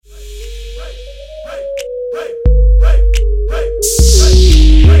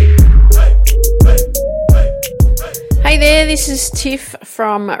this is Tiff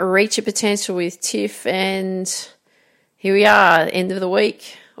from Reach Your Potential with Tiff, and here we are, end of the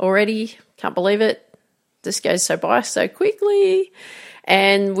week already. Can't believe it. This goes by so quickly.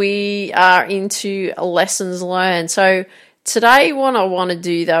 And we are into lessons learned. So today what I want to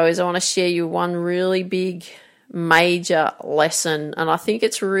do, though, is I want to share you one really big, major lesson. And I think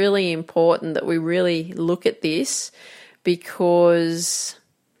it's really important that we really look at this, because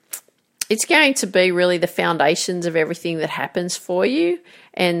it's going to be really the foundations of everything that happens for you.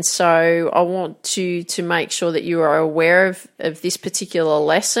 And so I want you to make sure that you are aware of this particular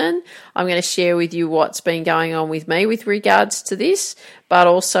lesson. I'm going to share with you what's been going on with me with regards to this, but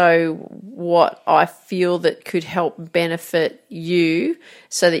also what I feel that could help benefit you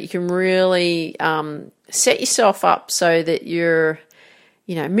so that you can really set yourself up so that you're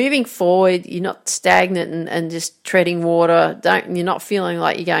moving forward. You're not stagnant and just treading water. You're not feeling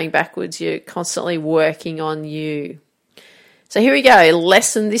like you're going backwards. You're constantly working on you. So here we go.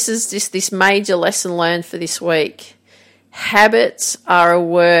 Lesson. This is just this major lesson learned for this week. Habits are a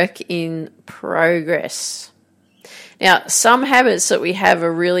work in progress. Now, some habits that we have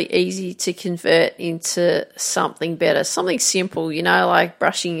are really easy to convert into something better, something simple, like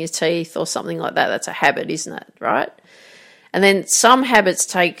brushing your teeth or something like that. That's a habit, isn't it? Right? And then some habits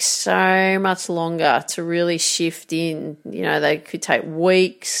take so much longer to really shift in. They could take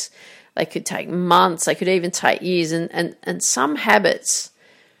weeks, they could take months, they could even take years. And some habits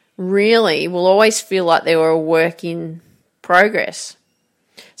really will always feel like they were a work in progress.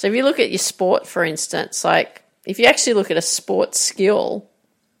 So if you look at your sport, for instance, like if you actually look at a sports skill,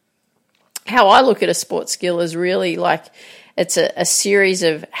 how I look at a sports skill is really like it's a series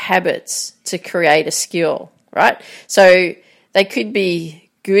of habits to create a skill. Right? So they could be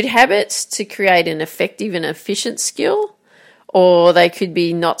good habits to create an effective and efficient skill, or they could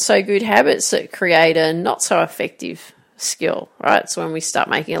be not so good habits that create a not so effective skill, right? So when we start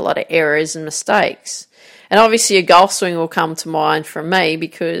making a lot of errors and mistakes. And obviously a golf swing will come to mind from me,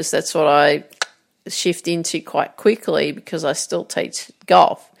 because that's what I shift into quite quickly, because I still teach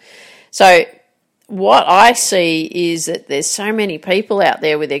golf. So what I see is that there's so many people out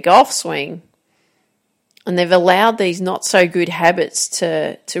there with their golf swing, and they've allowed these not so good habits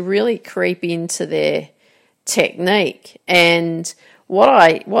to really creep into their technique. And what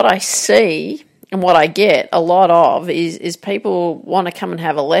I see and what I get a lot of is people want to come and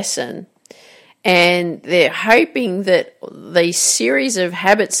have a lesson, and they're hoping that these series of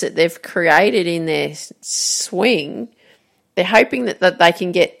habits that they've created in their swing, they're hoping that they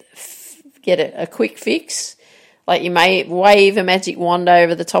can get a quick fix. Like you may wave a magic wand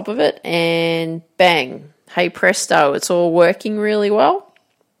over the top of it and bang, hey presto, it's all working really well.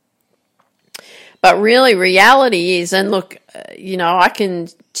 But really reality is, and look, I can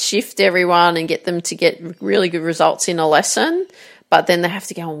shift everyone and get them to get really good results in a lesson, but then they have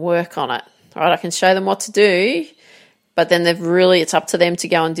to go and work on it. All right, I can show them what to do, but then it's up to them to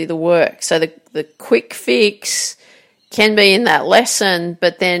go and do the work. So the quick fix can be in that lesson,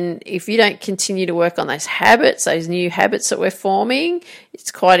 but then if you don't continue to work on those habits, those new habits that we're forming, it's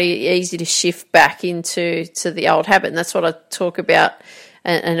quite easy to shift back into the old habit. And that's what I talk about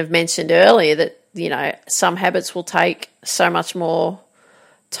and have mentioned earlier, that, some habits will take so much more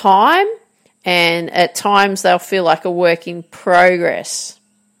time, and at times they'll feel like a work in progress.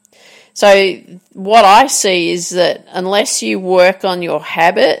 So what I see is that unless you work on your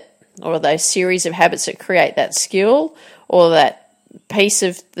habit, or those series of habits that create that skill or that piece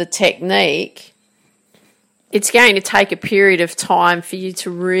of the technique, it's going to take a period of time for you to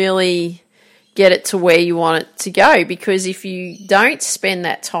really get it to where you want it to go. Because if you don't spend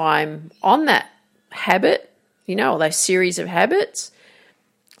that time on that habit, or those series of habits,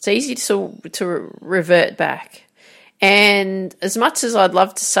 it's easy to revert back. And as much as I'd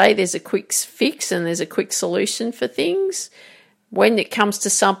love to say there's a quick fix and there's a quick solution for things, when it comes to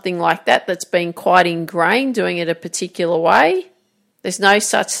something like that's been quite ingrained, doing it a particular way, there's no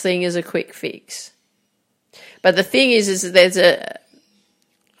such thing as a quick fix. But the thing is that there's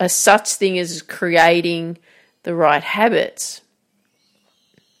a such thing as creating the right habits.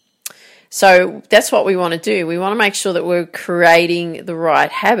 So that's what we want to do. We want to make sure that we're creating the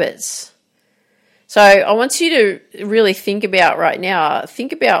right habits. So I want you to really think about right now,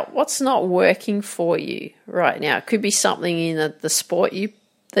 think about what's not working for you right now. It could be something in the sport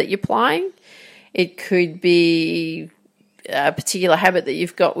that you're playing. It could be a particular habit that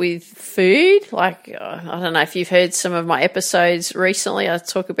you've got with food. Like, I don't know if you've heard some of my episodes recently. I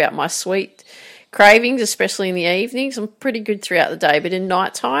talk about my sweet cravings, especially in the evenings. I'm pretty good throughout the day, but in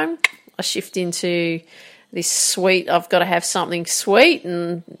nighttime, I shift into this sweet, I've got to have something sweet.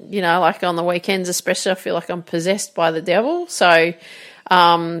 And, like on the weekends especially, I feel like I'm possessed by the devil. So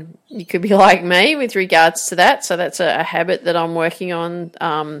you could be like me with regards to that. So that's a habit that I'm working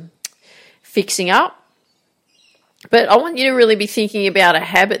on fixing up. But I want you to really be thinking about a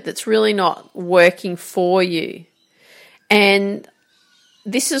habit that's really not working for you. And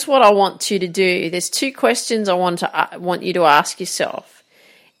this is what I want you to do. There's 2 questions I want you to ask yourself.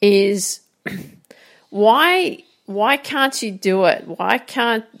 Is why can't you do it?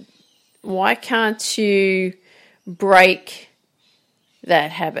 Why can't you break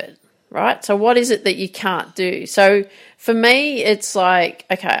that habit? Right? So what is it that you can't do? So for me, it's like,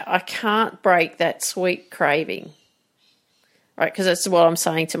 okay, I can't break that sweet craving. Right? Because that's what I'm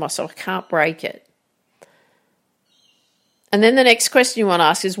saying to myself. I can't break it. And then the next question you want to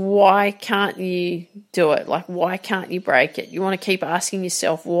ask is, why can't you do it? Like, why can't you break it? You want to keep asking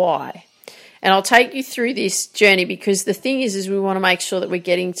yourself why. And I'll take you through this journey, because the thing is we want to make sure that we're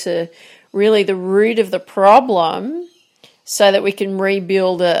getting to really the root of the problem so that we can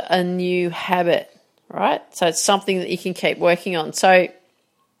rebuild a new habit, right? So it's something that you can keep working on. So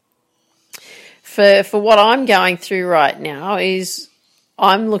for what I'm going through right now is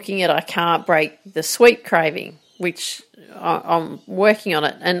I'm looking at I can't break the sweet craving, which I'm working on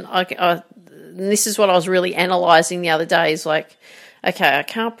it. And this is what I was really analysing the other day, is like, okay, I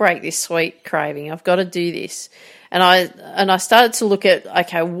can't break this sweet craving. I've got to do this. And I started to look at,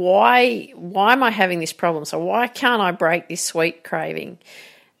 okay, why am I having this problem? So why can't I break this sweet craving?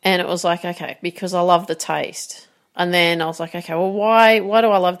 And it was like, okay, because I love the taste. And then I was like, okay, well, why do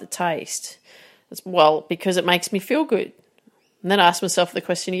I love the taste? Well, because it makes me feel good. And then I asked myself the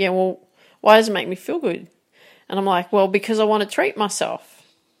question again, well, why does it make me feel good? And I'm like, well, because I want to treat myself.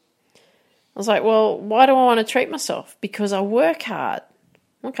 I was like, well, why do I want to treat myself? Because I work hard.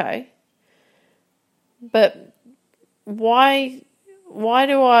 Okay. But why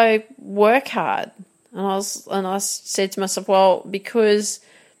do I work hard? And I said to myself, well, because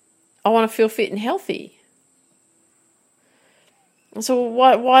I want to feel fit and healthy. And so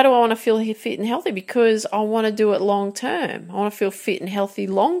why do I want to feel fit and healthy? Because I want to do it long term. I want to feel fit and healthy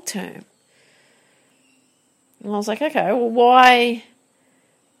long term. And I was like, okay, well, why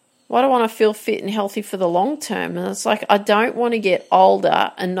do I want to feel fit and healthy for the long term? And it's like, I don't want to get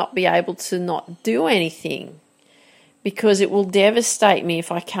older and not be able to not do anything, because it will devastate me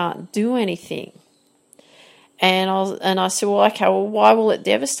if I can't do anything. And I said, well, okay, well, why will it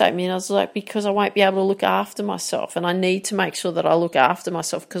devastate me? And I was like, because I won't be able to look after myself, and I need to make sure that I look after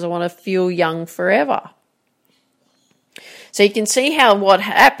myself because I want to feel young forever. So you can see how what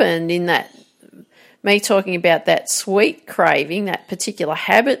happened in that, me talking about that sweet craving, that particular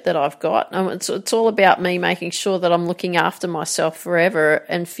habit that I've got. It's all about me making sure that I'm looking after myself forever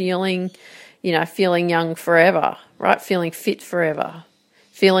and feeling young forever, right? Feeling fit forever,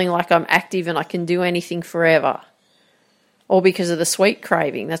 feeling like I'm active and I can do anything forever. All because of the sweet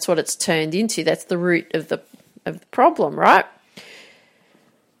craving. That's what it's turned into. That's the root of the problem, right?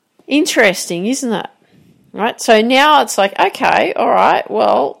 Interesting, isn't it? Right? So now it's like, okay, all right,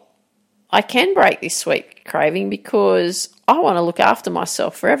 well, I can break this sweet craving because I want to look after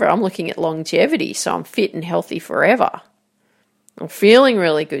myself forever. I'm looking at longevity, so I'm fit and healthy forever. I'm feeling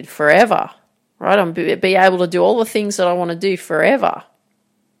really good forever, right? I'm be able to do all the things that I want to do forever.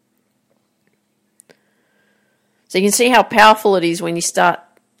 So you can see how powerful it is when you start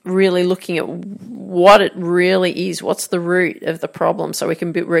really looking at what it really is. What's the root of the problem, so we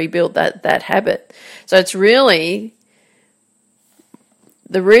can rebuild that habit. So it's really,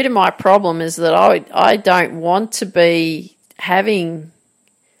 the root of my problem is that I don't want to be having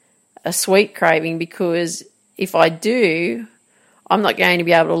a sweet craving, because if I do, I'm not going to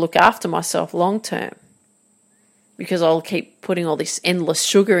be able to look after myself long term, because I'll keep putting all this endless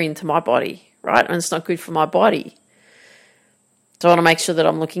sugar into my body, right? And it's not good for my body. So I want to make sure that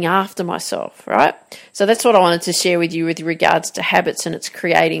I'm looking after myself, right? So that's what I wanted to share with you with regards to habits, and it's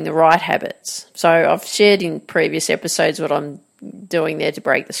creating the right habits. So I've shared in previous episodes what I'm doing there to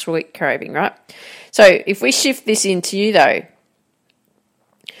break the sweet craving, right? So if we shift this into you though,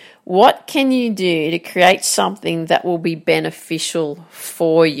 what can you do to create something that will be beneficial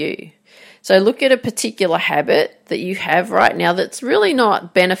for you? So look at a particular habit that you have right now that's really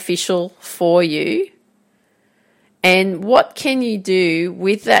not beneficial for you. And what can you do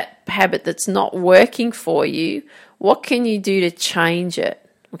with that habit that's not working for you? What can you do to change it?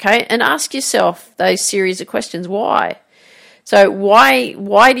 Okay? And ask yourself those series of questions. Why? So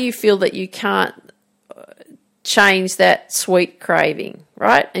why do you feel that you can't change that sweet craving,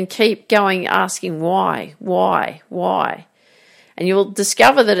 right? And keep going asking why. And you'll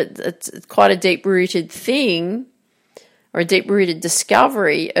discover that it's quite a deep-rooted thing, or a deep-rooted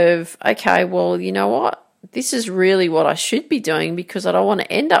discovery of, okay, well, you know what? This is really what I should be doing, because I don't want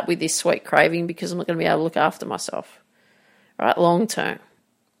to end up with this sweet craving because I'm not going to be able to look after myself, right, long term,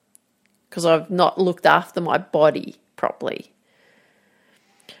 because I've not looked after my body properly.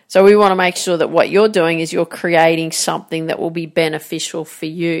 So we want to make sure that what you're doing is you're creating something that will be beneficial for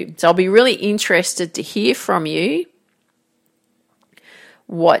you. So I'll be really interested to hear from you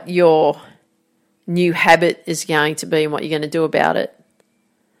what your new habit is going to be and what you're going to do about it.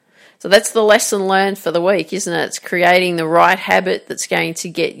 So that's the lesson learned for the week, isn't it? It's creating the right habit that's going to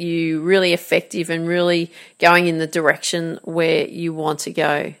get you really effective and really going in the direction where you want to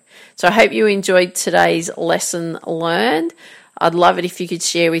go. So I hope you enjoyed today's lesson learned. I'd love it if you could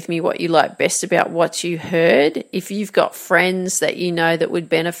share with me what you like best about what you heard. If you've got friends that you know that would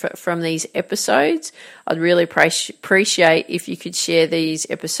benefit from these episodes, I'd really appreciate if you could share these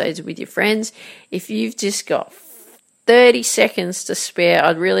episodes with your friends. If you've just got 30 seconds to spare,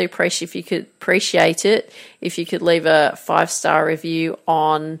 I'd really appreciate it if you could leave a 5-star review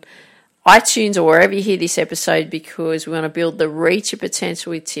on iTunes or wherever you hear this episode, because we want to build the Reach Your Potential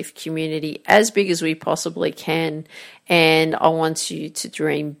with Tiff community as big as we possibly can. And I want you to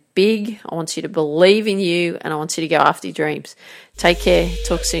dream big. I want you to believe in you, and I want you to go after your dreams. Take care.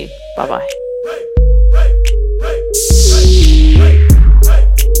 Talk soon. Bye-bye.